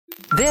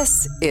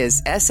This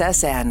is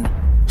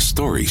SSN.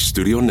 Story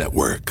Studio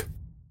Network.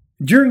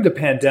 During the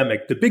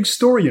pandemic, the big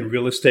story in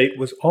real estate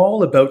was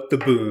all about the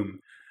boom.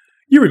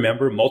 You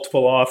remember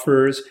multiple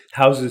offers,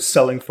 houses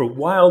selling for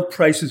wild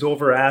prices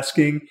over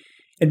asking,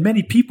 and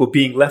many people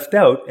being left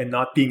out and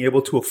not being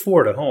able to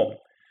afford a home.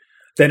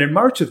 Then in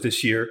March of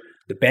this year,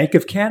 the Bank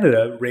of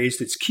Canada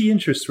raised its key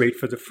interest rate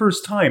for the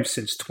first time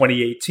since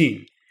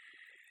 2018.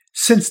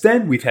 Since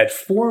then, we've had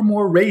 4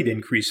 more rate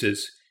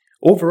increases.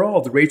 Overall,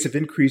 the rates have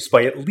increased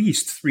by at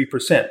least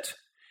 3%.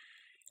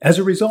 As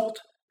a result,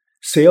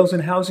 sales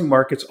in housing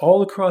markets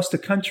all across the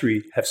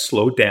country have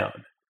slowed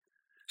down.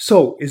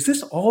 So, is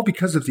this all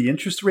because of the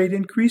interest rate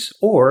increase,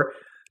 or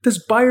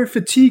does buyer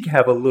fatigue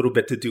have a little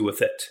bit to do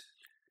with it?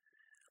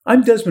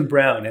 I'm Desmond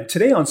Brown, and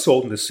today on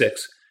Sold in the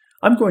Six,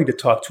 I'm going to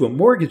talk to a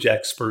mortgage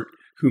expert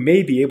who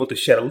may be able to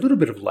shed a little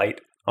bit of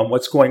light on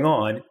what's going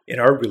on in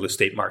our real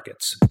estate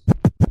markets.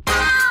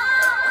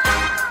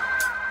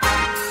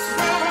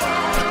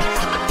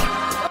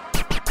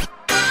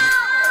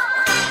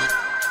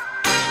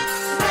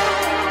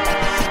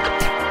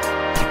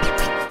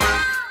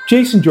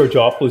 Jason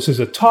Georgopoulos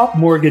is a top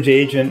mortgage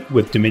agent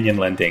with Dominion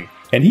Lending,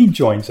 and he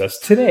joins us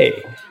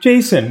today.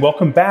 Jason,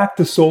 welcome back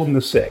to Sold in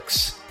the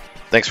Six.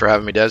 Thanks for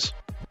having me, Des.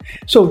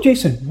 So,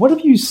 Jason, what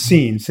have you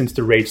seen since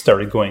the rates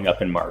started going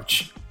up in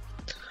March?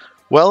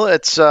 Well,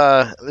 it's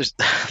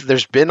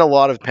there's been a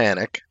lot of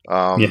panic.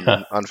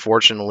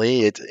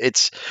 Unfortunately,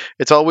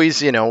 it's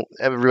always,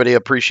 everybody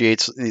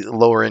appreciates the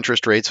lower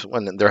interest rates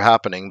when they're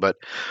happening, but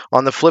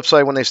on the flip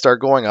side, when they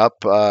start going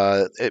up,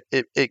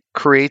 it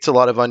creates a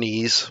lot of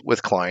unease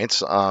with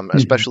clients,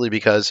 especially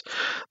because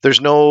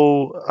there's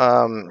no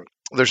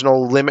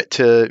limit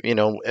to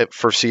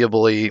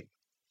foreseeably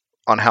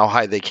on how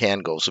high they can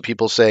go. So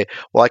people say,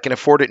 well, I can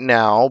afford it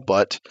now,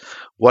 but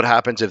what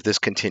happens if this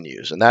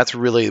continues? And that's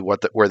really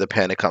where the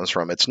panic comes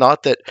from. It's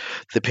not that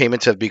the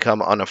payments have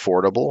become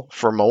unaffordable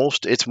for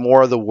most. It's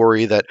more the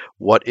worry that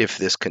what if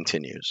this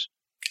continues?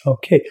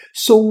 Okay.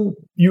 So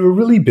you were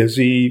really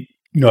busy,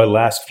 the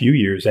last few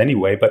years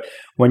anyway, but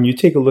when you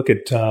take a look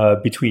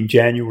at between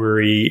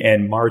January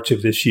and March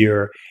of this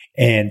year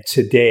and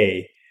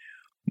today,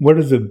 what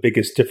are the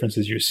biggest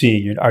differences you're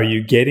seeing? Are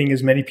you getting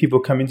as many people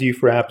coming to you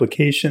for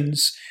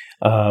applications?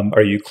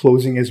 Are you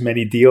closing as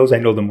many deals? I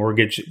know the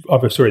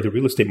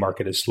real estate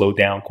market has slowed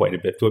down quite a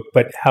bit,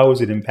 but how has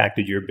it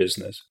impacted your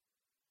business?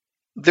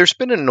 There's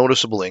been a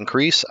noticeable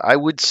increase. I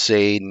would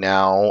say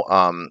now,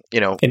 An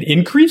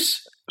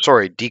increase?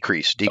 Sorry,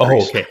 decrease.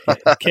 Oh, okay.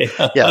 Okay.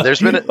 Yeah, there's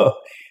been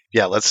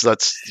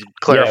let's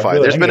clarify.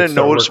 Really, there's been a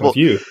noticeable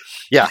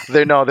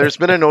there's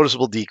been a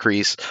noticeable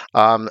decrease.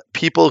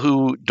 People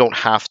who don't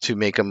have to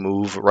make a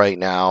move right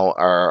now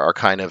are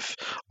kind of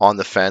on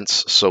the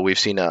fence. So we've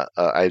seen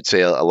I'd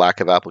say a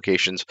lack of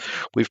applications.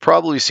 We've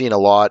probably seen a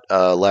lot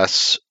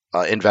less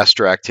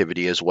investor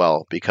activity as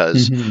well,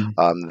 because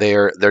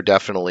they're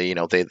definitely,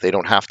 they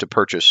don't have to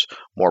purchase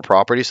more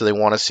property, so they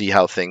want to see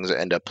how things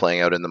end up playing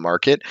out in the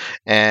market.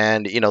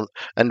 And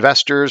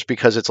investors,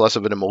 because it's less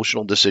of an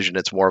emotional decision,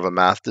 it's more of a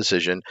math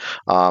decision.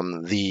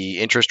 The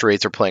interest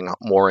rates are playing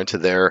more into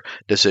their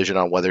decision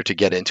on whether to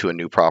get into a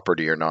new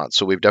property or not.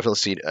 So we've definitely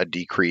seen a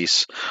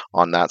decrease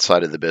on that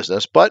side of the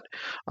business, but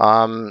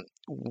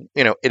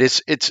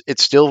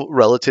it's still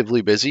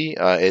relatively busy.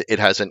 It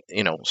hasn't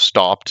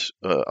stopped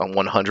on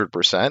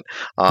 100%.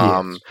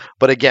 Yes.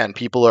 But again,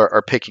 people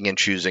are picking and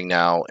choosing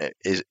now.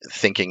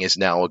 Thinking is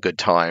now a good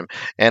time.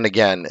 And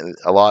again,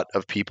 a lot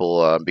of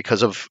people,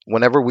 because of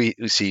whenever we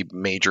see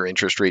major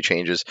interest rate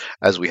changes,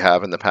 as we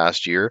have in the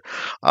past year,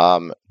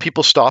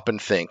 people stop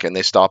and think, and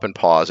they stop and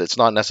pause. It's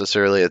not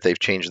necessarily that they've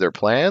changed their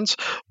plans,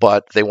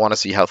 but they want to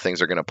see how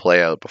things are going to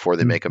play out before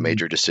they make a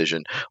major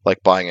decision,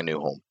 like buying a new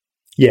home.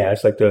 Yeah,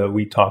 it's like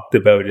we talked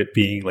about it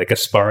being like a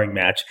sparring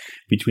match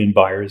between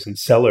buyers and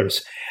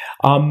sellers.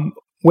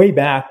 Way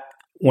back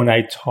when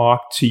I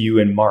talked to you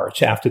in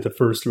March after the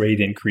first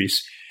rate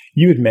increase,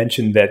 you had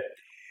mentioned that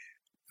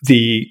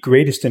the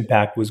greatest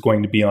impact was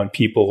going to be on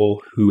people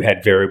who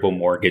had variable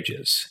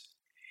mortgages.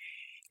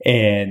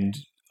 And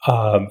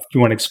you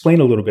want to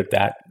explain a little bit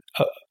about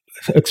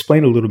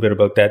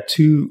that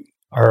to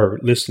our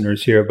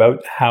listeners here,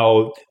 about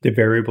how the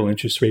variable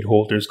interest rate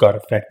holders got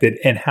affected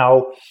and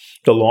how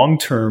the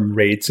long-term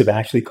rates have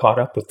actually caught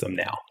up with them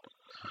now.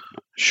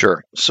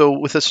 Sure. So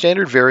with a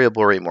standard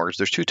variable rate mortgage,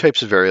 there's 2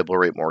 types of variable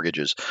rate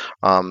mortgages.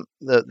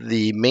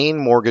 The main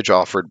mortgage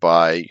offered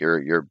by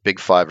your big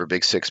 5 or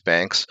big 6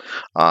 banks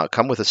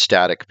come with a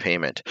static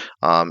payment.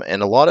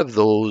 And a lot of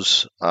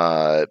those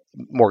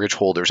mortgage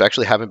holders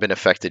actually haven't been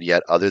affected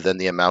yet, other than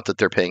the amount that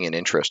they're paying in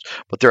interest.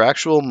 But their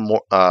actual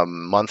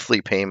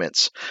monthly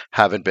payments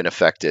haven't been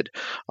affected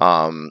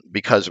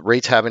because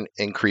rates haven't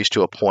increased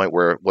to a point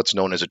where what's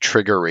known as a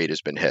trigger rate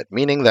has been hit,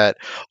 meaning that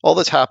all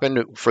that's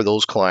happened for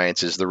those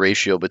clients is the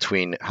ratio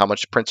between how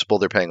much principal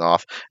they're paying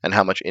off and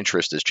how much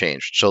interest has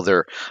changed. So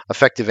their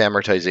effective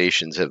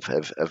amortizations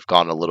have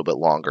gone a little bit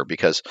longer,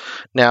 because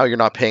now you're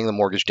not paying the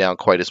mortgage down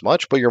quite as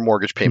much, but your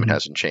mortgage payment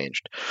hasn't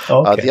changed.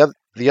 Okay.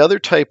 The other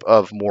type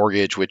of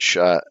mortgage, which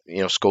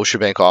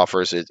Scotiabank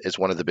offers, is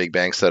one of the big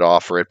banks that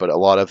offer it, but a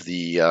lot of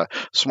the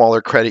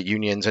smaller credit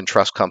unions and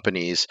trust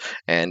companies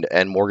and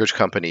mortgage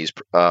companies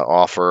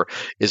offer,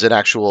 is an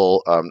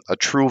actual a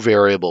true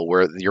variable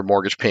where your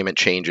mortgage payment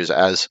changes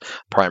as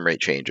prime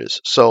rate changes.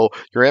 So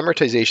your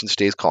amortization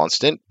stays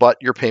constant, but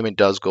your payment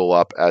does go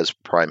up as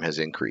prime has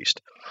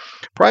increased.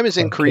 Prime has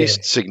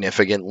increased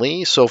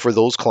significantly, so for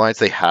those clients,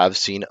 they have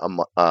seen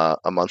a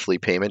monthly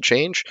payment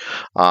change.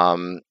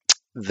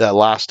 The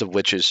last of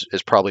which is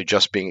probably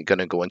just going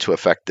to go into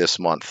effect this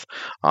month.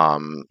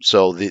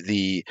 So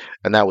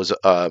and that was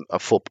a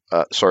full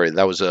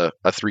that was a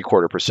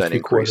 0.75%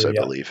 increase, I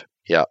believe.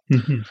 Yeah.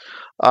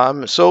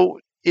 So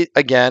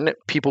again,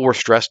 people were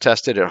stress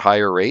tested at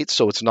higher rates,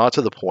 so it's not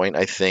to the point,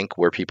 I think,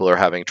 where people are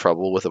having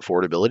trouble with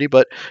affordability,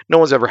 but no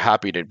one's ever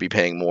happy to be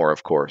paying more,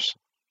 of course.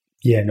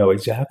 Yeah, no,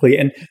 exactly.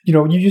 And,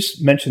 you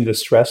just mentioned the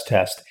stress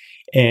test.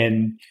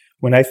 And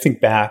when I think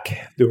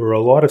back, there were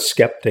a lot of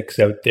skeptics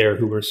out there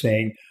who were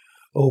saying,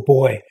 oh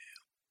boy,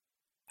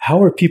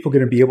 how are people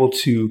going to be able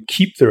to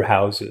keep their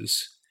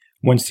houses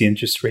once the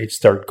interest rates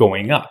start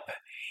going up?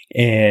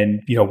 And,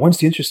 once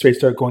the interest rates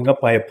start going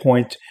up by a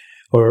point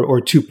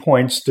or 2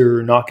 points,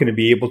 they're not going to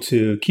be able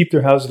to keep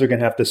their houses. They're going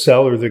to have to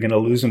sell, or they're going to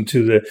lose them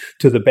to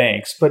the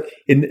banks. But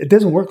it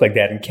doesn't work like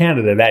that in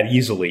Canada that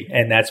easily,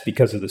 and that's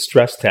because of the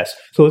stress test.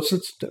 So let's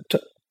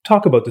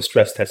talk about the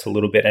stress test a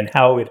little bit and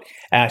how it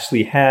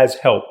actually has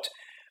helped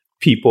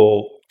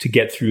people to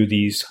get through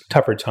these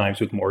tougher times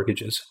with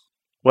mortgages.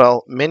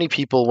 Well, many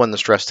people, when the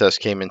stress test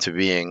came into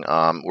being,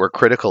 were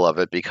critical of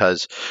it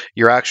because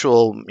your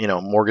actual,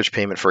 mortgage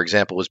payment, for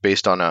example, was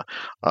based on a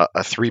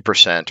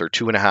 3% or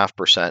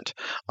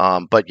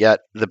 2.5%, but yet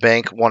the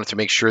bank wanted to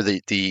make sure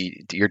that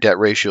your debt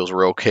ratios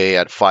were okay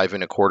at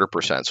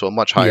 5.25%, so a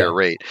much higher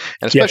rate.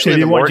 And especially so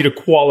they want you to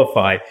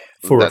qualify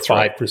for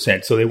 5%.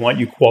 Right. So they want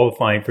you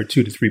qualifying for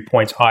 2 to 3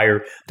 points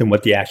higher than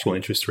what the actual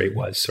interest rate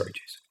was. Sorry,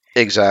 Jason.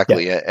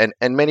 Exactly. Yeah.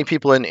 And many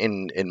people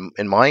in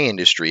my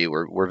industry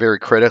were very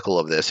critical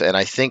of this. And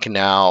I think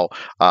now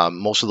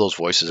most of those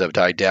voices have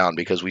died down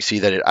because we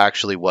see that it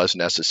actually was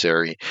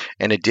necessary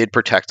and it did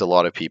protect a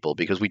lot of people,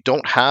 because we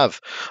don't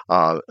have,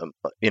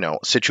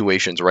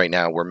 situations right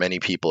now where many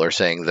people are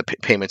saying the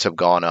payments have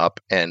gone up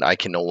and I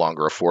can no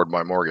longer afford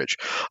my mortgage.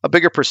 A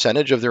bigger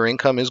percentage of their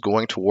income is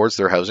going towards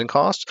their housing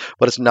costs,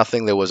 but it's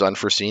nothing that was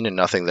unforeseen and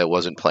nothing that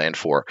wasn't planned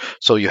for.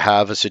 So you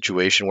have a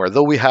situation where,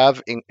 though we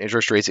have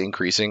interest rates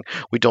increasing,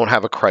 we don't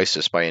have a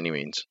crisis by any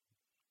means.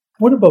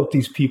 What about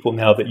these people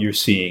now that you're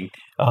seeing?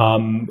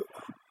 What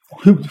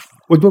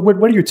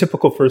are your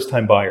typical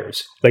first-time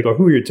buyers? Or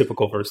who are your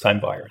typical first-time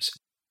buyers?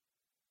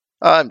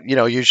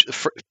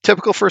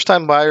 Typical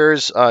first-time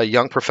buyers,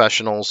 young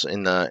professionals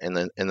in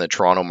the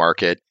Toronto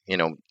market.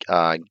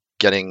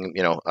 Getting,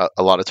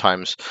 a lot of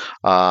times,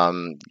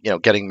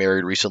 getting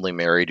married, recently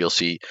married, you'll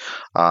see,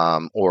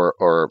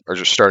 or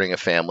just starting a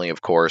family,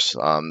 of course.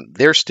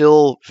 They're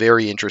still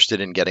very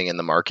interested in getting in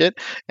the market.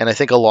 And I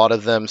think a lot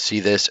of them see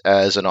this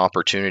as an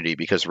opportunity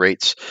because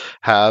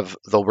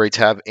though rates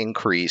have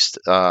increased,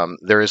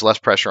 there is less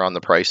pressure on the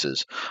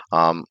prices.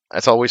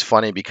 It's always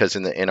funny because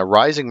in a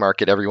rising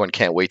market, everyone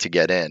can't wait to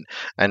get in.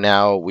 And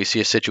now we see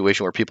a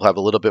situation where people have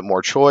a little bit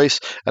more choice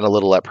and a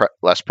little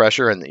less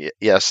pressure. And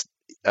yes,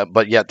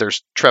 but yet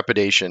there's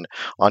trepidation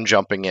on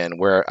jumping in,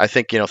 where I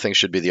think, things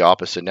should be the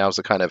opposite. Now is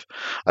the kind of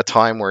a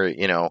time where,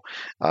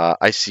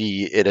 I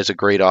see it as a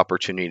great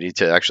opportunity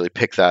to actually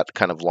pick that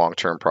kind of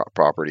long-term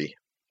property.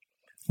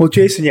 Well,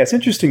 Jason, it's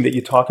interesting that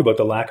you talk about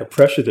the lack of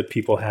pressure that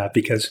people have,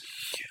 because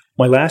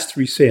my last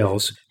 3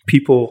 sales,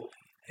 people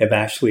have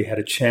actually had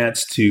a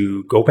chance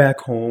to go back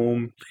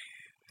home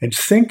and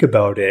think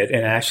about it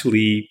and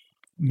actually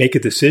make a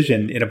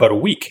decision in about a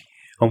week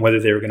on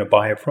whether they were going to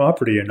buy a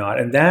property or not.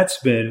 And that's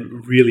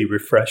been really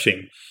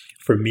refreshing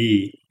for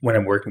me when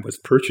I'm working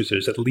with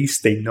purchasers. At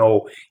least they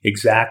know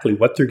exactly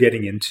what they're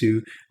getting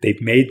into. They've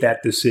made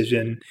that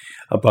decision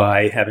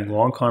by having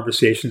long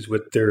conversations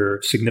with their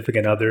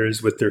significant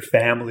others, with their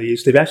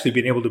families. They've actually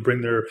been able to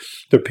bring their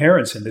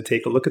parents in to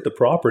take a look at the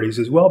properties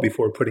as well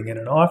before putting in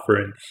an offer.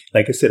 And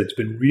like I said, it's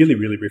been really,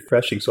 really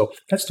refreshing. So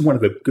that's one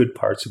of the good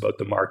parts about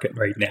the market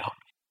right now.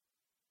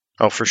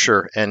 Oh, for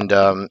sure. And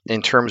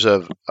in terms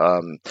of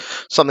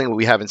something that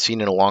we haven't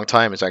seen in a long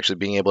time is actually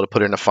being able to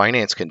put in a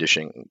finance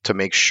condition to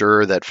make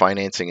sure that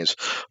financing is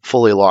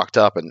fully locked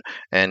up.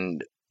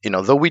 And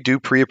though we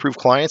do pre-approve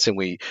clients and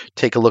we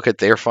take a look at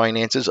their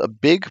finances, a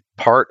big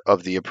part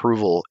of the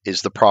approval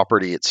is the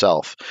property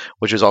itself,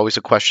 which is always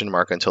a question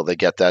mark until they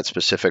get that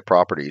specific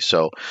property.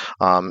 So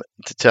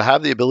to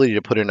have the ability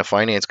to put in a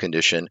finance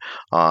condition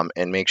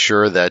and make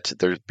sure that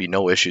there be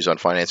no issues on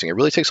financing, it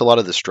really takes a lot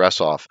of the stress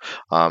off.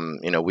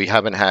 We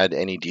haven't had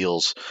any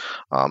deals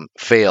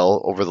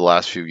fail over the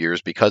last few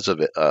years because of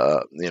it,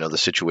 the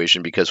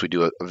situation, because we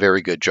do a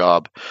very good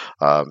job,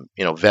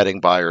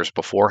 vetting buyers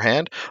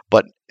beforehand.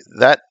 But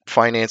that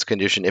finance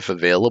condition, if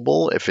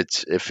available, if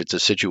it's a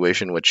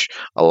situation which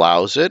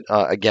allows it,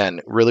 again,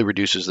 really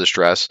reduces the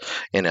stress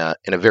in a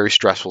very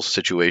stressful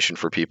situation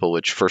for people,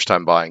 which first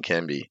time buying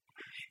can be.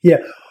 Yeah.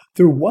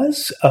 There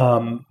was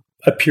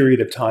a period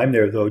of time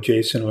there, though,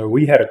 Jason, where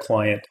we had a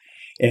client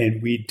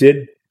and we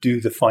did do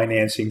the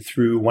financing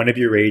through one of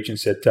your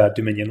agents at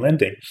Dominion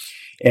Lending.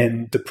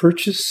 And the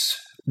purchase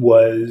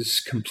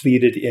was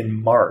completed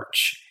in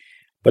March,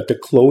 but the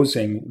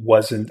closing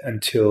wasn't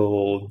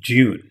until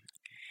June.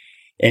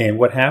 And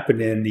what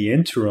happened in the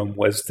interim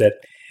was that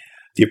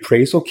the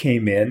appraisal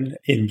came in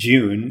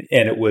June,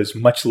 and it was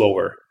much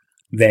lower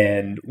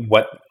than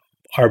what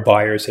our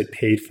buyers had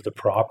paid for the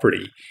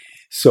property.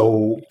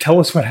 So tell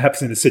us what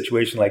happens in a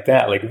situation like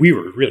that. Like, we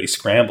were really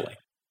scrambling.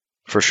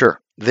 For sure.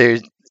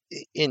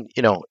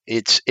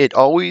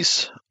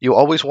 You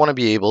always want to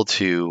be able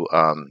to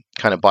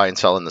kind of buy and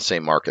sell in the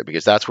same market,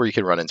 because that's where you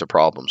can run into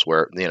problems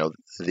where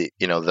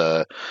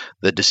the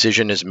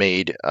decision is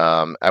made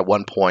at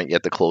one point,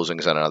 yet the closing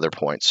is at another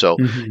point. So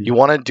you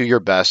want to do your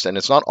best, and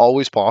it's not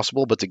always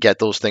possible, but to get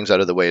those things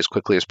out of the way as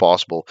quickly as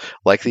possible,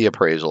 like the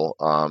appraisal,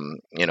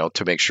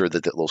 to make sure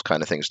that those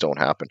kind of things don't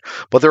happen.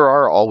 But there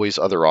are always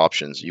other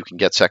options. You can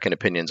get second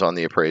opinions on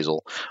the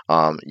appraisal.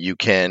 You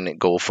can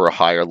go for a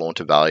higher loan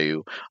to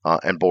value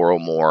and borrow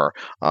more.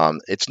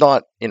 It's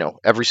not,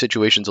 every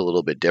situation's a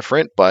little bit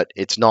different, but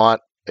it's not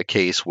a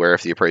case where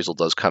if the appraisal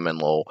does come in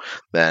low,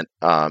 then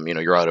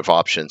you're out of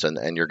options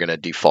and you're going to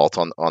default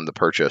on the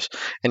purchase.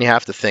 And you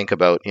have to think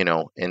about, in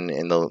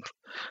the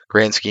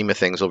grand scheme of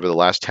things over the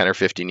last 10 or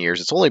 15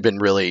 years, it's only been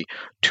really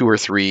 2 or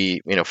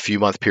 3, few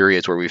month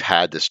periods where we've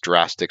had this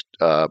drastic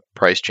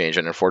price change.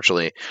 And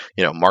unfortunately,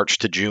 March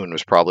to June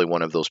was probably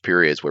one of those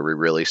periods where we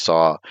really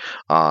saw,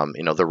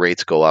 the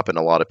rates go up and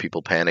a lot of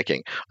people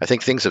panicking. I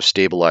think things have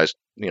stabilized,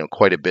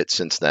 quite a bit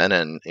since then.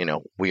 And,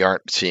 we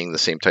aren't seeing the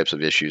same types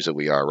of issues that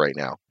we are right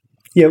now.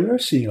 Yeah, we are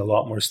seeing a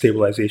lot more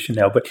stabilization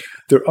now, but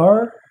there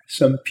are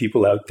some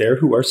people out there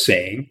who are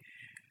saying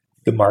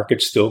the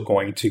market's still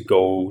going to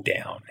go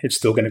down. It's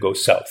still going to go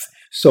south.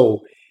 So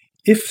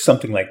if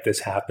something like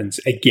this happens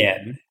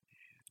again,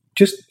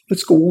 just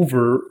let's go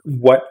over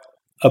what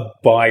a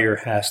buyer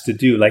has to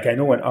do. Like, I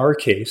know in our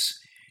case,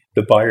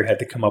 the buyer had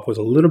to come up with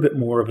a little bit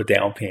more of a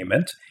down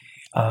payment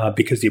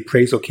because the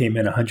appraisal came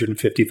in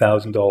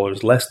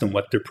 $150,000 less than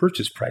what their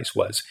purchase price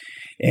was.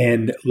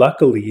 And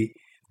luckily,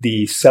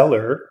 the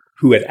seller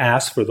who had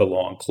asked for the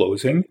long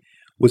closing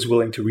was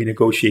willing to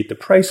renegotiate the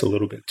price a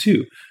little bit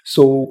too.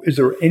 So is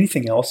there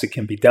anything else that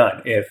can be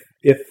done if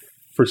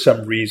for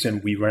some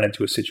reason we run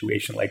into a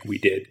situation like we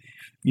did,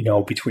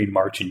 between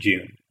March and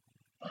June?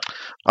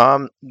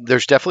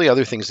 There's definitely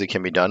other things that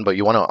can be done, but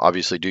you want to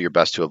obviously do your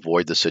best to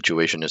avoid the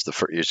situation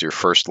is your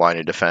first line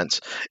of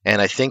defense.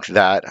 And I think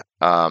that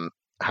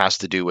has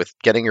to do with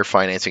getting your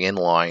financing in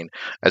line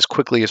as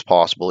quickly as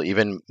possible,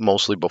 even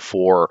mostly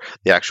before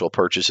the actual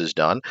purchase is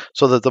done,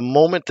 so that the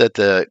moment that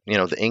the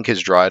ink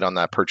is dried on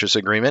that purchase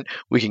agreement,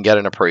 we can get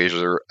an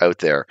appraiser out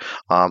there.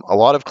 A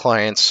lot of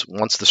clients,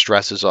 once the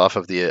stress is off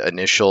of the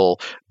initial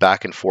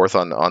back and forth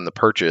on the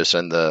purchase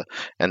and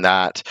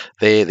that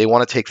they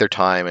want to take their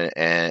time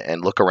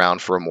and look around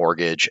for a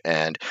mortgage.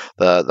 And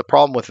the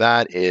problem with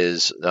that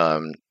is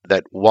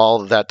that while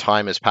that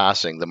time is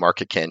passing, the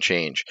market can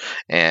change.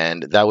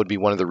 And that would be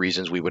one of the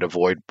reasons we would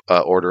avoid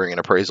ordering an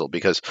appraisal,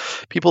 because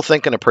people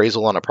think an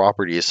appraisal on a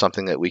property is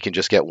something that we can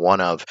just get one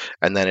of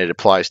and then it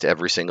applies to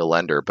every single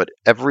lender. But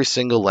every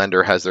single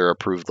lender has their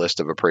approved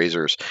list of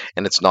appraisers,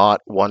 and it's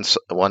not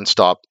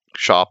one-stop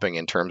shopping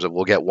in terms of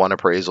we'll get one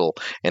appraisal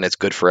and it's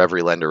good for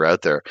every lender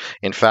out there.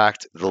 In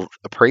fact, the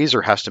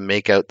appraiser has to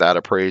make out that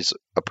appraisal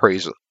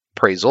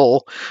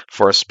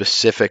for a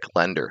specific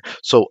lender.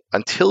 So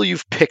until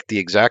you've picked the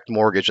exact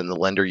mortgage and the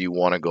lender you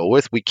want to go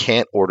with, we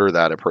can't order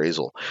that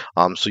appraisal.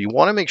 So you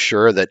want to make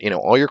sure that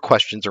all your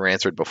questions are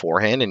answered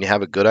beforehand and you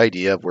have a good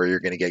idea of where you're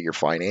going to get your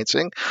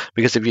financing.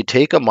 Because if you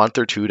take a month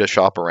or two to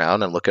shop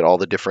around and look at all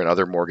the different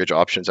other mortgage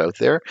options out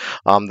there,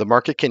 the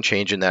market can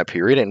change in that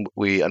period, and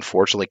we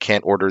unfortunately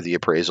can't order the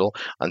appraisal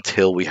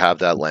until we have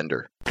that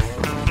lender.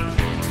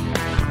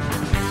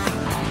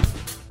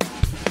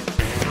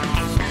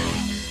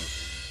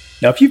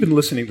 Now, if you've been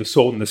listening to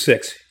Sold in the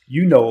Six,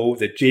 you know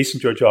that Jason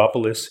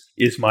Georgopoulos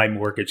is my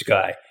mortgage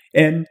guy,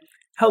 and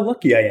how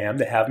lucky I am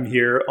to have him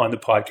here on the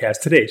podcast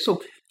today.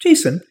 So,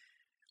 Jason,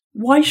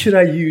 why should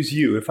I use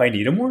you if I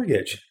need a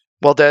mortgage?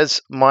 Well, Des,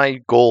 my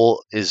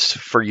goal is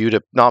for you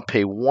to not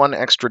pay $1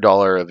 extra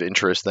of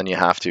interest than you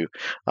have to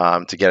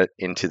get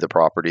into the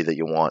property that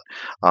you want.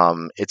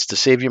 It's to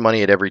save you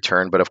money at every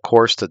turn, but of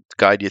course to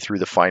guide you through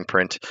the fine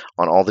print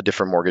on all the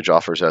different mortgage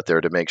offers out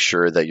there to make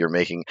sure that you're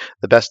making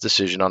the best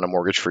decision on a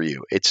mortgage for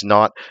you. It's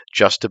not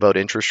just about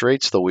interest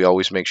rates, though we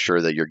always make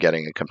sure that you're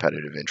getting a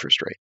competitive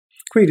interest rate.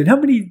 Great. And how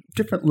many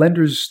different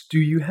lenders do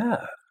you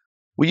have?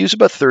 We use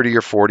about 30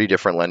 or 40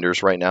 different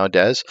lenders right now,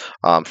 Des,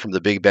 from the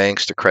big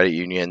banks to credit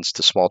unions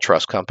to small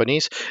trust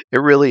companies. It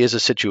really is a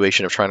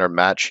situation of trying to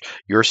match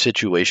your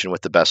situation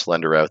with the best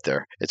lender out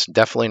there. It's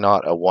definitely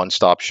not a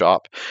one-stop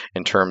shop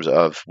in terms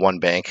of one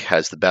bank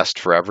has the best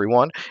for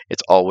everyone.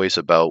 It's always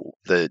about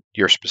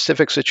your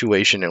specific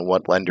situation and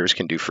what lenders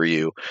can do for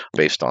you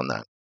based on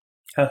that.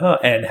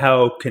 And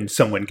how can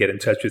someone get in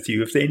touch with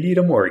you if they need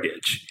a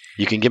mortgage?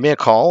 You can give me a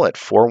call at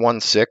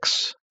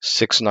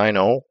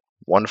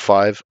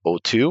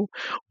 416-690-1502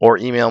 or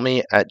email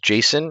me at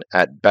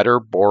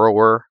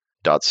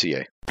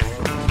jason@betterborrower.ca.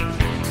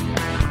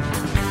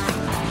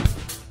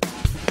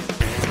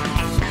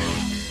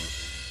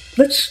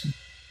 Let's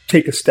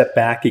take a step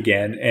back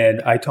again.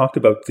 And I talked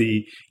about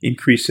the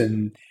increase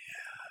in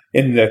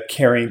the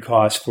carrying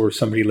cost for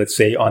somebody, let's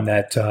say, on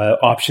that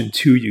option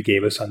 2 you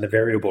gave us on the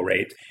variable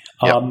rate.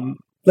 Yep.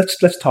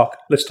 Let's talk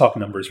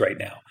numbers right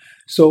now.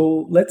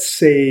 So let's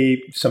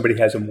say somebody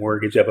has a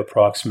mortgage of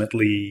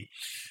approximately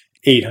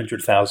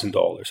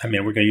 $800,000. I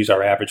mean, we're going to use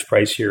our average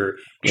price here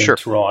in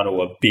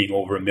Toronto of being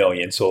over $1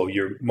 million. So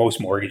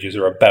most mortgages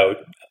are about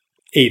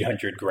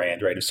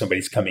 $800,000, right? If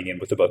somebody's coming in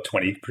with about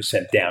 20%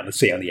 down, let's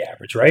say on the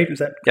average, right? Is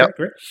that correct?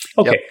 Right?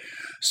 Okay. Yep.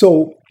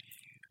 So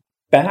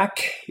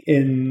back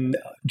in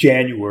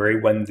January,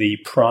 when the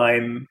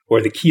prime or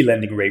the key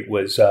lending rate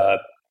was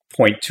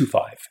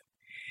 0.25,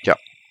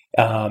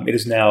 it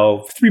is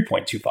now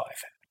 3.25.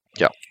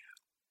 Yeah.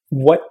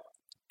 What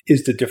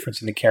is the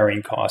difference in the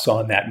carrying costs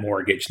on that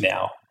mortgage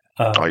now?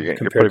 You're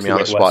putting me on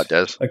the spot,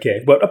 Des.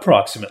 Okay, well,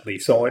 approximately.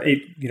 So on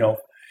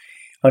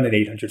an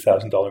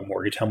 $800,000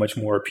 mortgage, how much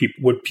more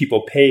would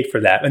people pay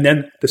for that? And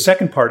then the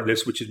second part of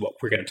this, which is what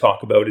we're going to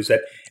talk about, is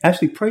that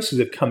actually prices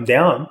have come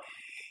down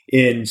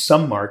in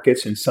some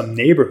markets, in some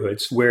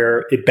neighborhoods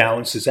where it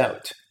balances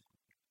out.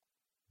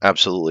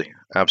 Absolutely.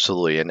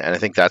 And I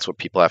think that's what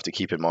people have to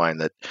keep in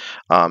mind, that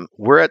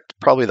we're at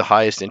probably the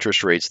highest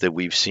interest rates that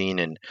we've seen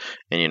in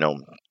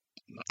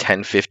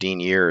 10, 15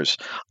 years.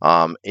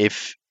 Those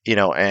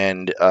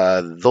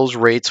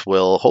rates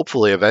will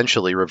hopefully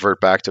eventually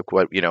revert back to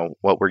what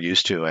we're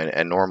used to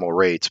and normal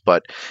rates.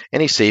 But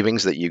any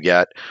savings that you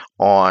get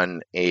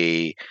on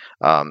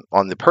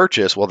on the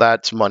purchase, well,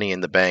 that's money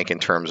in the bank in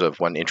terms of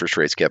when interest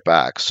rates get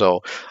back.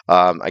 So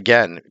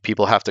again,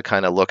 people have to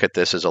kind of look at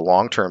this as a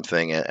long-term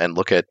thing and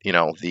look at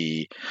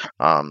the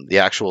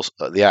actual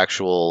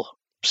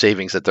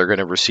savings that they're going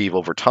to receive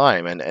over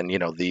time. And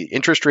the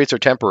interest rates are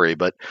temporary,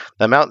 but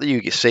the amount that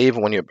you save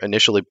when you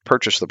initially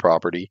purchase the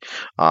property,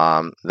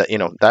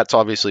 that's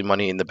obviously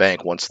money in the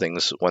bank once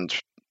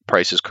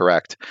price is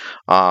correct.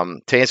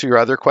 To answer your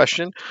other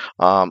question,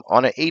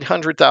 on an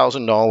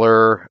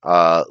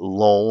 $800,000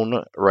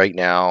 loan right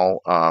now,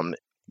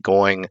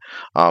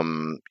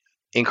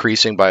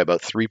 increasing by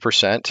about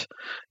 3%,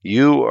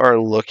 you are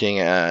looking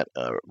at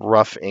a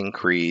rough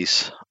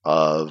increase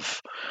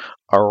of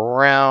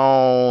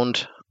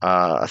around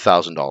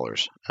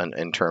 $1,000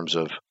 in terms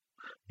of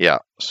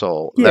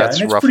So that's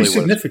and it's roughly pretty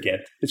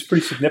significant. It's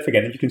pretty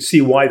significant, and you can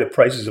see why the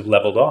prices have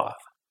leveled off.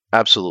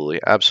 Absolutely.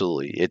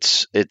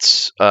 It's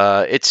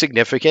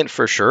significant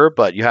for sure,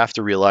 but you have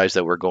to realize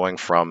that we're going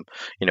from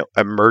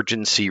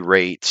emergency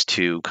rates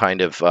to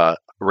kind of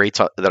rates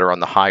that are on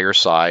the higher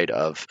side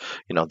of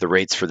the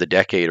rates for the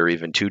decade or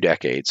even 2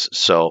 decades.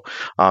 So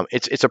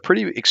it's a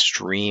pretty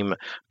extreme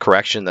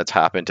correction that's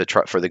happened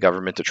for the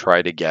government to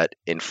try to get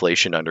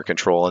inflation under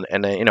control.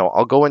 And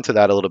I'll go into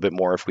that a little bit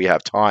more if we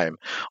have time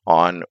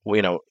on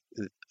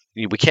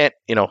we can't,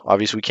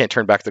 obviously we can't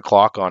turn back the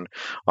clock on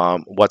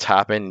what's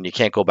happened. You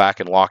can't go back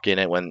and lock in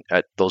it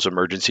at those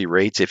emergency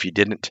rates if you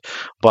didn't.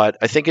 But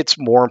I think it's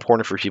more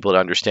important for people to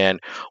understand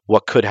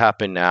what could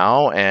happen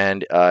now,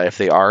 and if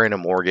they are in a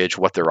mortgage,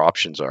 what their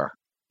options are.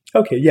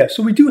 Okay, yeah.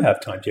 So we do have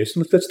time,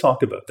 Jason. Let's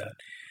talk about that.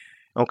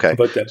 Okay.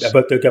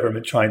 About the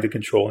government trying to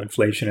control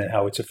inflation and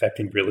how it's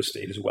affecting real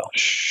estate as well.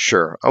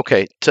 Sure.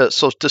 Okay.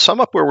 So to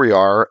sum up where we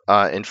are,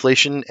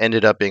 inflation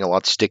ended up being a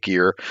lot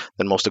stickier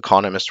than most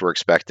economists were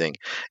expecting,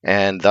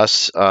 and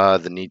thus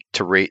the need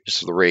to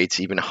raise the rates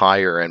even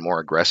higher and more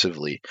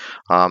aggressively.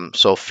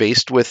 So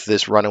faced with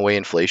this runaway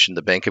inflation,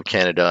 the Bank of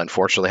Canada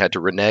unfortunately had to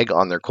renege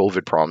on their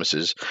COVID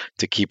promises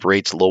to keep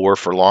rates lower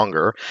for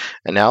longer,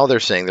 and now they're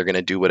saying they're going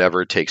to do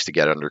whatever it takes to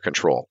get under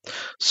control.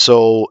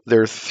 So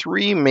there are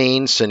 3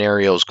 main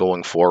scenarios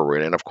going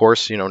forward, and of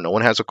course, no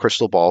one has a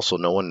crystal ball, so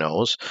no one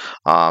knows.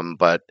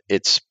 But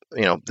it's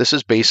this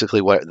is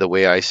basically the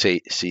way I see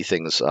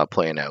things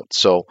playing out.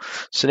 So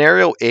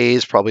scenario A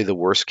is probably the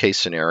worst case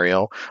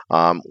scenario,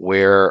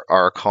 where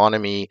our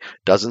economy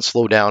doesn't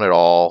slow down at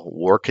all.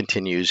 War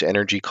continues.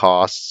 Energy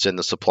costs and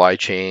the supply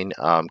chain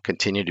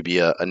continue to be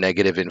a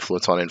negative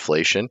influence on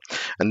inflation.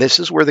 And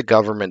this is where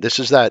this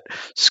is that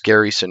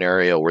scary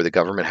scenario where the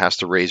government has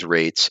to raise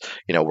rates.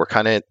 We're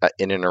kind of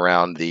in and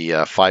around the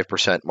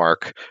 5%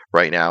 mark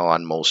right now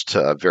on most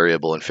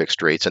variable and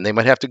fixed rates. And they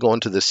might have to go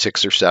into the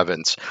 6 or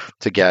 7s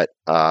to get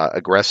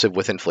aggressive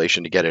with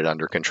inflation to get it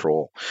under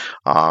control.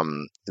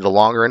 The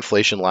longer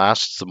inflation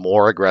lasts, the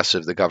more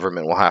aggressive the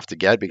government will have to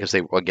get, because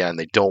they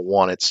don't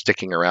want it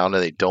sticking around,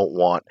 and they don't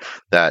want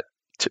that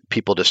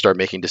people to start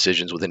making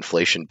decisions with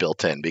inflation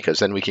built in, because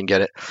then we can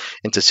get it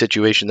into a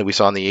situation that we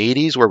saw in the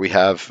 80s where we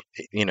have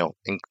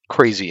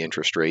crazy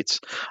interest rates.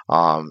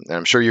 And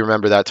I'm sure you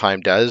remember that time,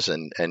 Des,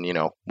 and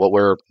what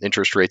were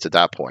interest rates at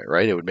that point,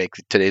 right? It would make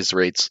today's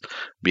rates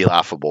be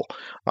laughable.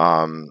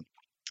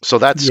 So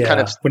that's kind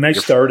of when I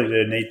started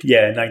in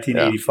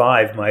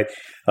 1985,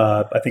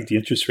 yeah. I think the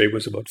interest rate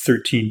was about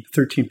 13%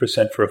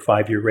 for a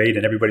 5-year rate,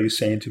 and everybody was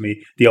saying to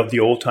me, the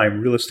old time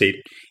real estate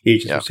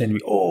agents were saying to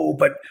me, "Oh,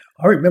 but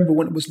I remember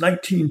when it was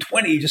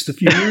 1920, just a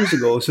few years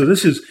ago. So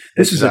this is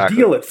a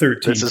deal at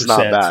 13%. This is not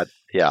bad."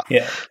 Yeah.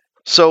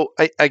 So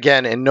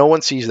again, and no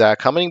one sees that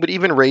coming, but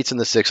even rates in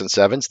the 6 and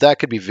 7s, that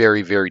could be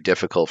very, very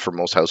difficult for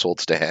most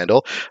households to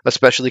handle,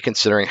 especially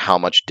considering how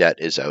much debt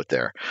is out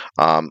there.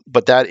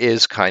 But that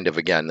is kind of,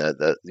 again,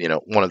 the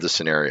one of the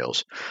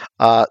scenarios.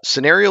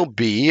 Scenario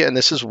B, and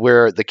this is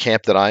where the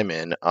camp that I'm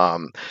in,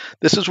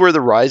 this is where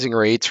the rising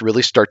rates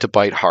really start to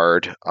bite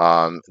hard.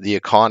 The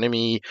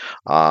economy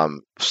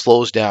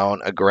slows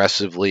down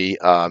aggressively,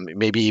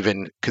 maybe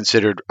even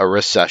considered a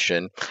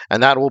recession,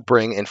 and that will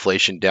bring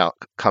inflation down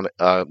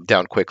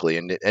quickly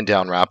and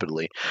down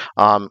rapidly.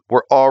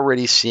 We're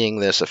already seeing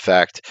this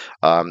effect.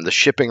 The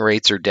shipping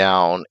rates are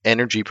down,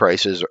 energy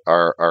prices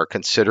are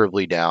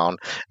considerably down,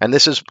 and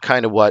this is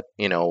kind of what,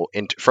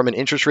 from an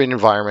interest rate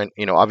environment,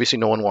 obviously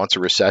no one wants a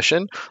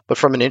recession, but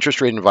from an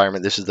interest rate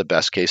environment, this is the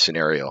best case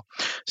scenario.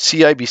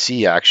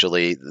 CIBC,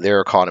 actually,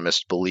 their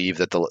economists believe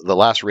that the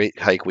last rate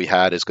hike we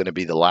had is going to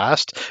be the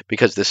last,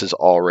 because this is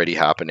already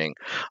happening.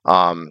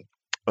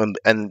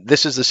 And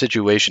this is the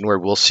situation where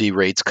we'll see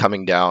rates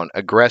coming down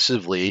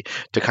aggressively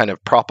to kind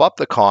of prop up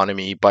the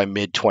economy by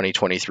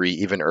mid-2023,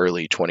 even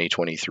early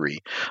 2023.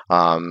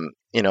 And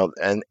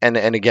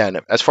again,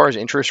 as far as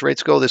interest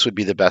rates go, this would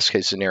be the best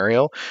case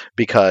scenario,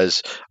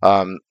 because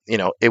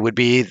it would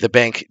be the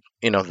bank,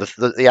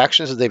 the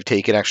actions that they've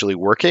taken actually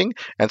working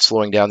and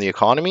slowing down the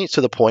economy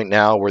to the point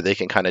now where they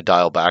can kind of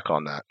dial back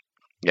on that.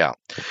 Yeah.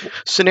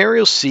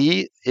 Scenario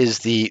C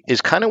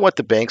is kind of what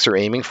the banks are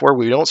aiming for.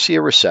 We don't see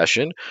a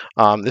recession.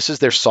 This is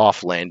their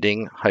soft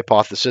landing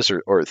hypothesis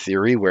or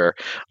theory, where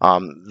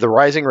the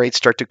rising rates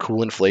start to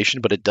cool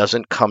inflation, but it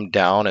doesn't come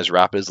down as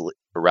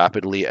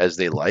rapidly as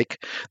they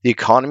like. The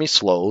economy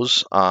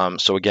slows.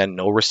 So again,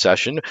 no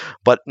recession,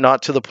 but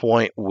not to the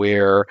point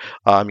where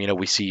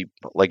we see,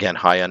 again,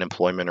 high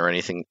unemployment or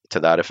anything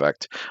to that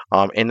effect.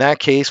 In that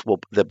case,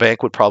 the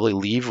bank would probably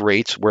leave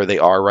rates where they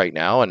are right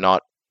now and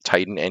not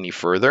tighten any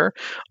further.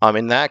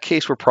 In that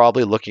case, we're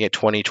probably looking at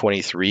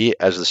 2023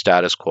 as the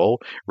status quo,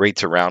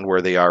 rates around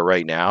where they are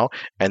right now,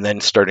 and then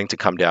starting to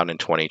come down in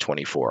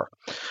 2024.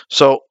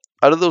 So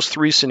out of those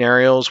three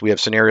scenarios, we have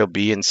scenario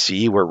B and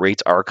C where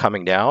rates are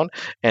coming down.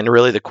 And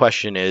really the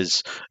question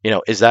is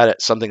that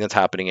something that's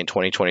happening in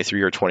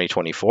 2023 or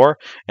 2024?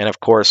 And of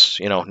course,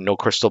 no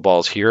crystal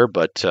balls here,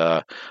 but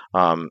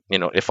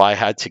if I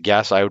had to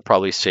guess, I would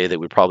probably say that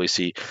we'd probably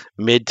see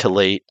mid to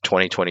late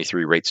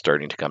 2023 rates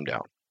starting to come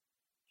down.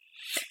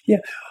 Yeah,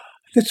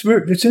 that's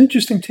an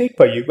interesting take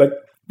by you. But,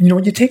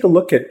 when you take a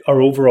look at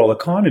our overall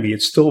economy,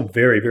 it's still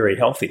very, very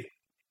healthy.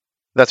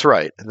 That's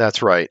right.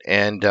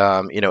 And,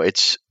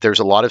 there's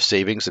a lot of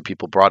savings that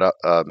people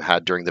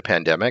had during the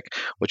pandemic,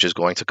 which is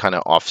going to kind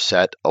of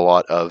offset a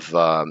lot of,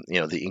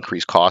 the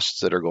increased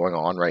costs that are going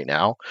on right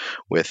now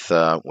with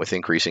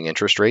increasing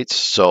interest rates.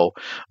 So,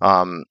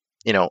 and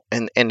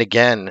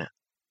again,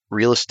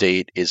 real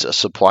estate is a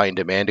supply and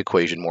demand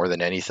equation more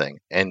than anything,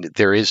 and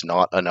there is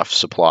not enough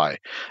supply.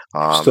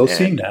 Still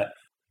seeing that.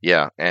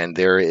 Yeah, and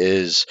there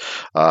is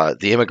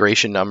the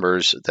immigration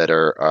numbers that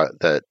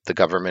the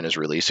government is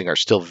releasing are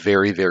still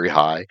very, very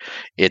high.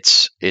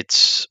 It's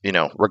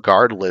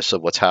regardless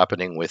of what's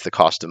happening with the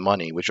cost of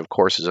money, which of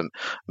course is a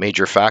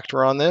major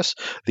factor on this,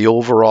 the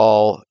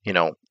overall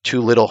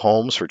too little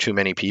homes for too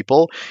many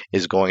people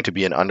is going to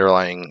be an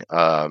underlying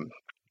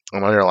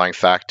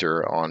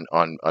factor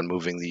on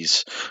moving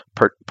these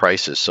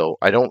prices. So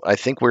I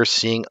think we're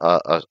seeing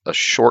a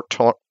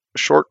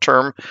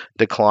short-term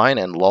decline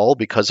and lull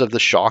because of the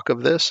shock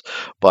of this,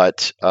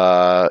 but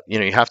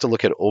you have to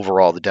look at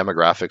overall the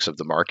demographics of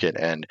the market,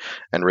 and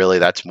really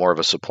that's more of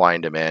a supply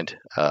and demand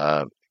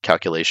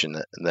calculation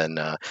than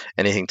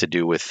anything to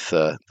do with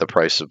the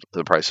price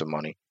of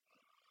money.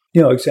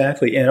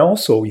 Exactly. And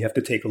also you have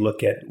to take a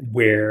look at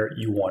where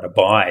you want to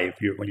buy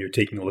when you're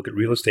taking a look at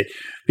real estate,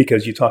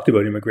 because you talked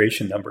about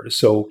immigration numbers.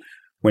 So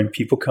when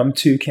people come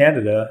to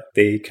Canada,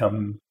 they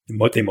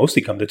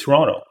mostly come to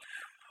Toronto.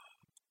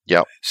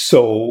 Yeah.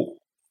 So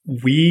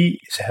we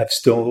have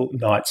still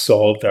not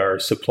solved our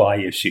supply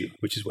issue,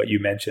 which is what you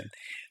mentioned.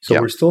 So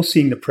we're still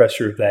seeing the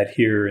pressure of that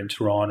here in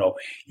Toronto,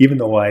 even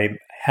though I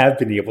have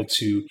been able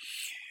to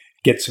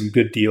get some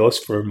good deals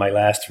for my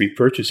last three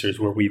purchasers,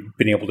 where we've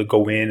been able to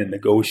go in and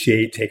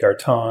negotiate, take our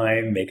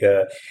time, make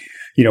a,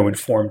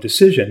 informed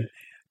decision.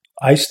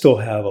 I still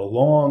have a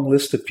long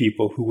list of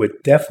people who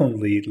would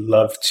definitely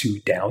love to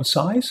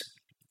downsize,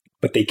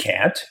 but they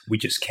can't. We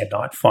just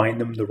cannot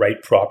find them the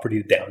right property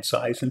to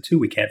downsize into.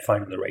 We can't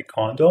find them the right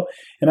condo.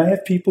 And I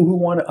have people who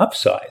want to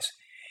upsize,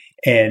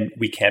 and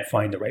we can't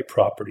find the right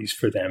properties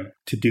for them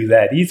to do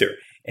that either.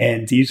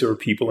 And these are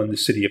people in the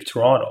city of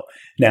Toronto.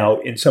 Now,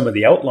 in some of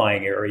the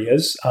outlying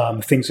areas,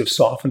 things have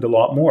softened a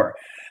lot more.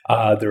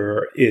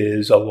 There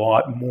is a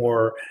lot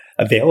more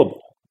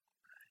available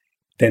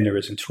than there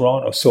is in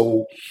Toronto.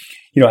 So,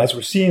 as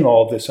we're seeing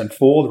all of this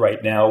unfold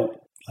right now,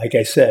 like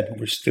I said,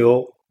 we're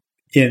still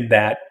in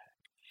that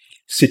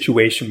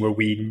situation where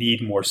we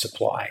need more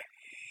supply.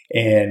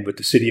 And with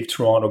the city of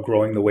Toronto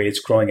growing the way it's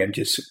growing, and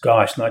just,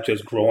 gosh, not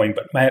just growing,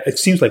 but man, it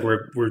seems like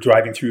we're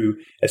driving through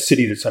a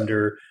city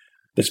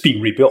that's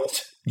being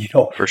rebuilt,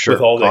 For sure.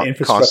 with all the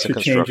infrastructure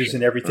changes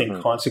and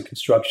everything, constant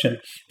construction.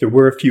 There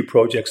were a few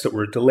projects that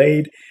were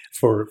delayed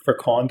for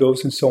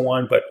condos and so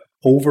on, but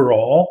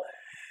overall,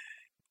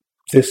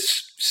 this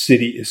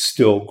city is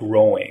still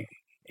growing,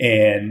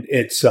 and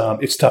it's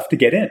tough to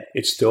get in.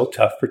 It's still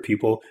tough for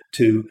people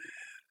to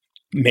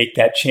make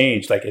that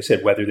change, like I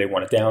said, whether they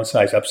want to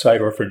downsize, upside,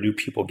 or for new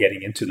people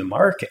getting into the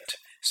market.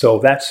 So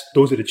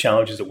those are the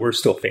challenges that we're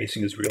still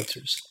facing as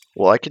realtors.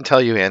 Well, I can tell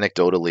you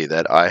anecdotally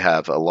that I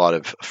have a lot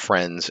of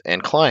friends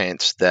and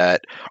clients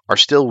that are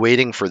still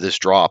waiting for this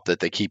drop that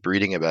they keep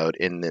reading about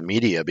in the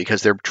media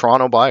because they're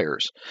Toronto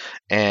buyers.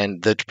 And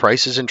the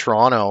prices in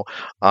Toronto,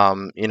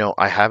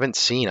 I've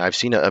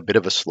seen a bit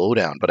of a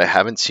slowdown, but I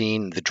haven't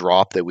seen the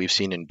drop that we've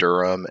seen in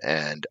Durham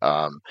and,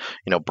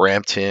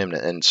 Brampton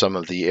and some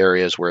of the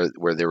areas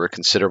where there were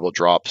considerable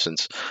drops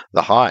since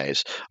the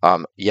highs.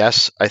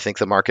 Yes, I think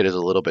the market is a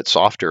little bit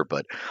softer,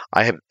 but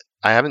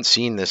I haven't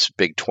seen this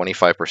big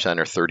 25%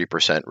 or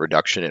 30%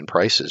 reduction in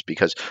prices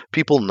because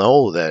people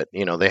know that,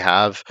 they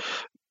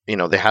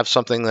have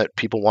something that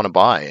people want to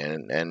buy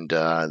and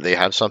they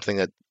have something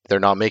that they're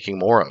not making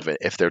more of it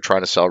if they're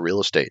trying to sell real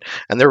estate.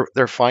 And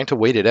they're fine to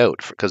wait it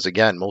out because,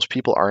 again, most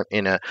people aren't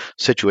in a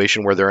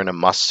situation where they're in a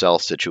must-sell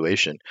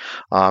situation.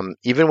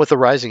 Even with the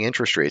rising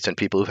interest rates and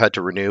people who've had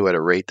to renew at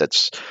a rate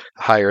that's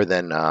higher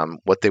than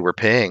what they were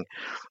paying,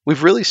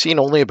 we've really seen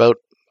only about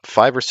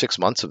 5 or 6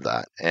 months of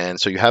that. And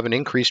so you have an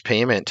increased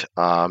payment,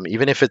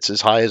 even if it's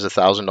as high as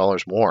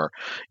 $1,000 more,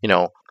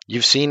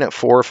 you've seen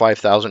 $4,000 or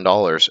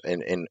 $5,000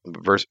 in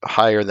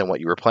higher than what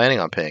you were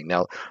planning on paying.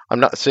 Now, I'm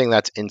not saying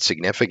that's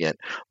insignificant,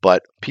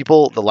 but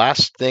the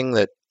last thing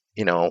that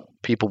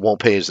people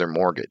won't pay is their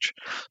mortgage.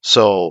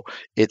 So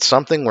it's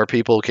something where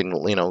people can,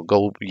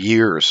 go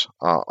years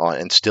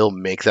and still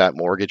make that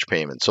mortgage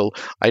payment. So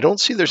I don't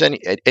see there's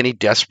any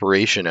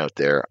desperation out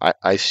there.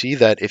 I see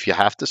that if you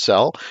have to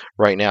sell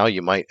right now,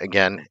 you might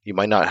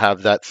not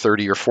have that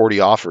 30 or 40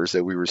 offers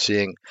that we were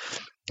seeing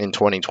in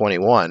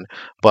 2021,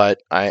 but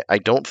I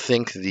don't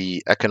think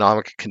the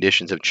economic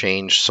conditions have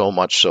changed so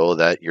much so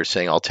that you're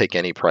saying, I'll take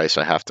any price,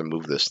 I have to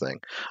move this thing.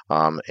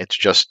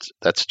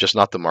 That's just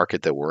not the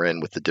market that we're in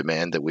with the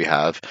demand that we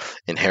have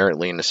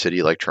inherently in a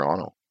city like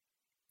Toronto.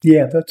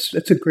 Yeah,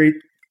 that's a great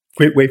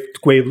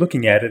way of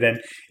looking at it.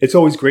 And it's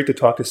always great to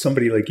talk to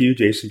somebody like you,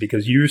 Jason,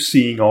 because you're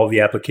seeing all the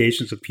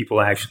applications of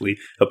people actually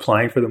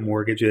applying for the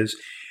mortgages.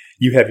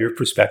 You have your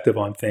perspective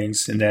on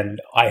things, and then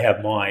I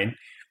have mine,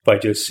 by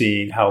just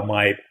seeing how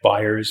my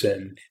buyers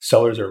and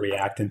sellers are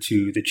reacting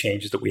to the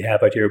changes that we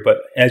have out here. But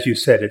as you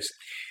said,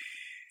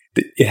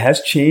 it has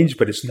changed,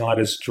 but it's not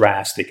as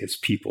drastic as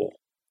people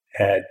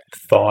had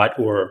thought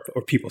or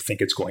people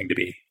think it's going to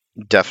be.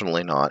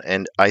 Definitely not.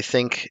 And I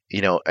think,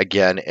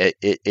 again,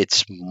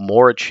 it's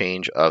more a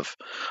change of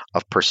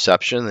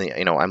perception.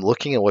 I'm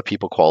looking at what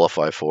people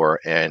qualify for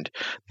and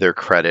their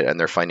credit and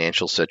their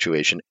financial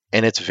situation,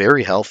 and it's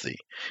very healthy.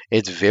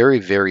 It's very,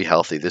 very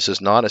healthy. This is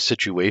not a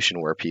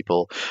situation where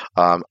people,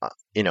 I'm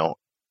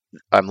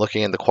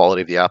looking at the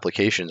quality of the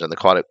applications, and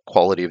the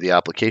quality of the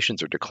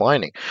applications are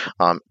declining.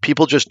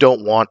 People just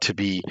don't want to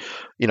be,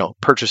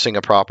 purchasing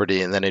a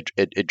property and then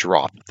it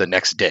dropped the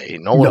next day.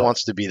 No one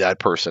wants to be that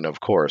person, of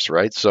course,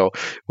 right? So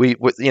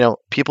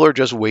people are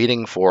just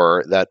waiting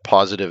for that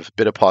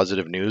bit of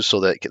positive news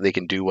so that they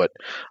can do what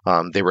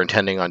they were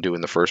intending on doing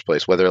in the first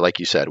place. Whether, like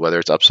you said, whether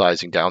it's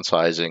upsizing,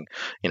 downsizing,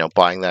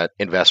 buying that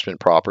investment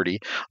property.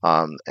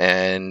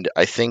 And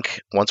I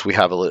think once we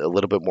have a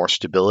little bit more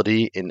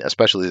stability in,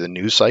 especially the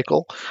news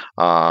cycle,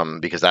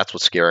 because that's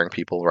what's scaring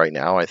people right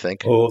now, I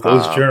think. Oh,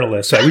 those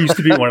journalists! I used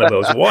to be one of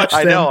those. Watch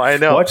them. I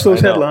know. Watch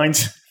those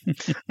headlines.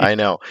 I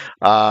know.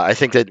 I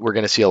think that we're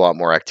going to see a lot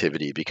more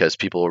activity because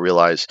people will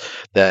realize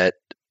that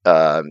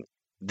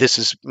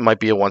this might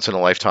be a once in a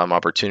lifetime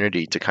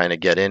opportunity to kind of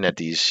get in at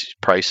these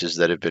prices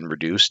that have been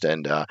reduced,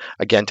 and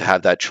again, to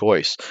have that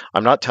choice.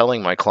 I'm not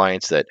telling my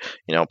clients that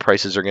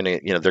prices are going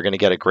to they're going to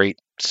get a great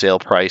sale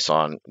price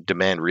on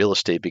demand real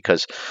estate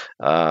because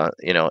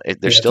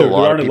there's still a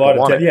lot of people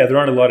want it. There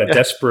aren't a lot of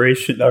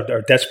desperation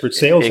or desperate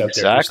sales out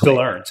there. There still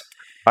aren't.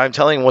 I'm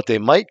telling them what they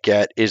might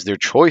get is their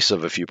choice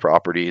of a few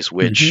properties,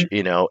 which,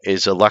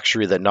 is a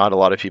luxury that not a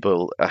lot of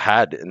people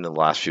had in the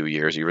last few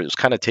years. You just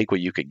kind of take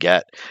what you could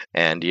get.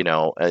 And,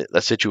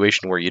 a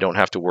situation where you don't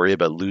have to worry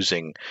about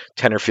losing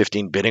 10 or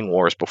 15 bidding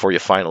wars before you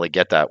finally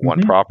get that one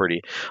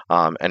property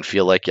and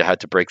feel like you had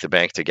to break the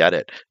bank to get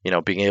it,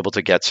 being able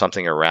to get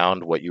something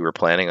around what you were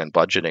planning on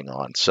budgeting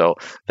on. So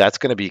that's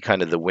going to be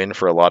kind of the win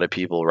for a lot of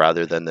people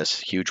rather than this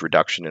huge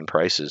reduction in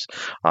prices.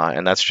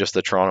 And that's just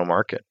the Toronto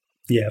market.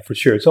 Yeah, for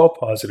sure. It's all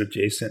positive,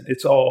 Jason.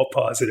 It's all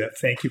positive.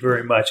 Thank you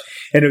very much.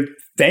 And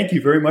thank you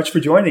very much for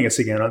joining us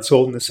again on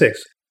Sold in the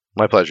Six.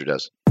 My pleasure,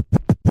 Des.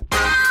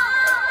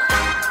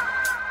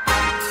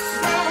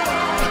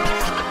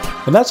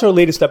 And that's our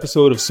latest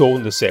episode of Sold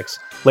in the Six.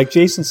 Like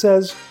Jason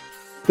says,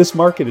 This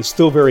market is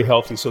still very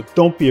healthy, so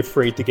don't be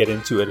afraid to get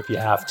into it if you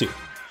have to.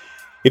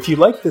 If you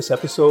like this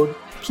episode,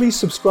 please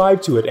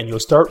subscribe to it and you'll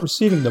start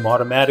receiving them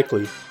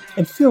automatically,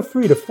 and feel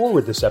free to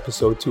forward this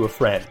episode to a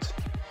friend.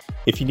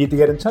 If you need to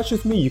get in touch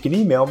with me, you can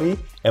email me,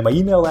 and my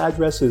email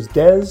address is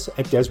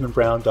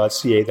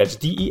des@desmondbrown.ca. That's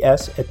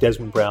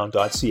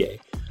des@desmondbrown.ca.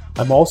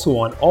 I'm also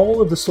on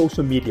all of the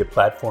social media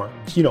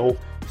platforms,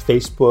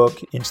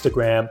 Facebook,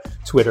 Instagram,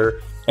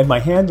 Twitter, and my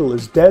handle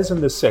is Des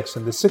and the 6,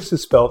 and the 6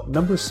 is spelled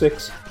number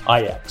 6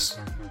 IX.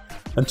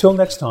 Until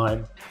next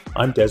time,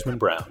 I'm Desmond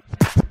Brown.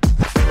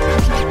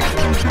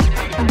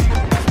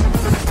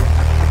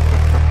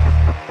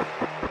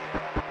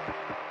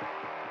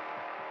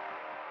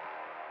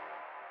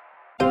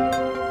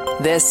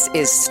 This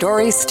is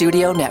Story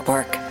Studio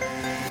Network.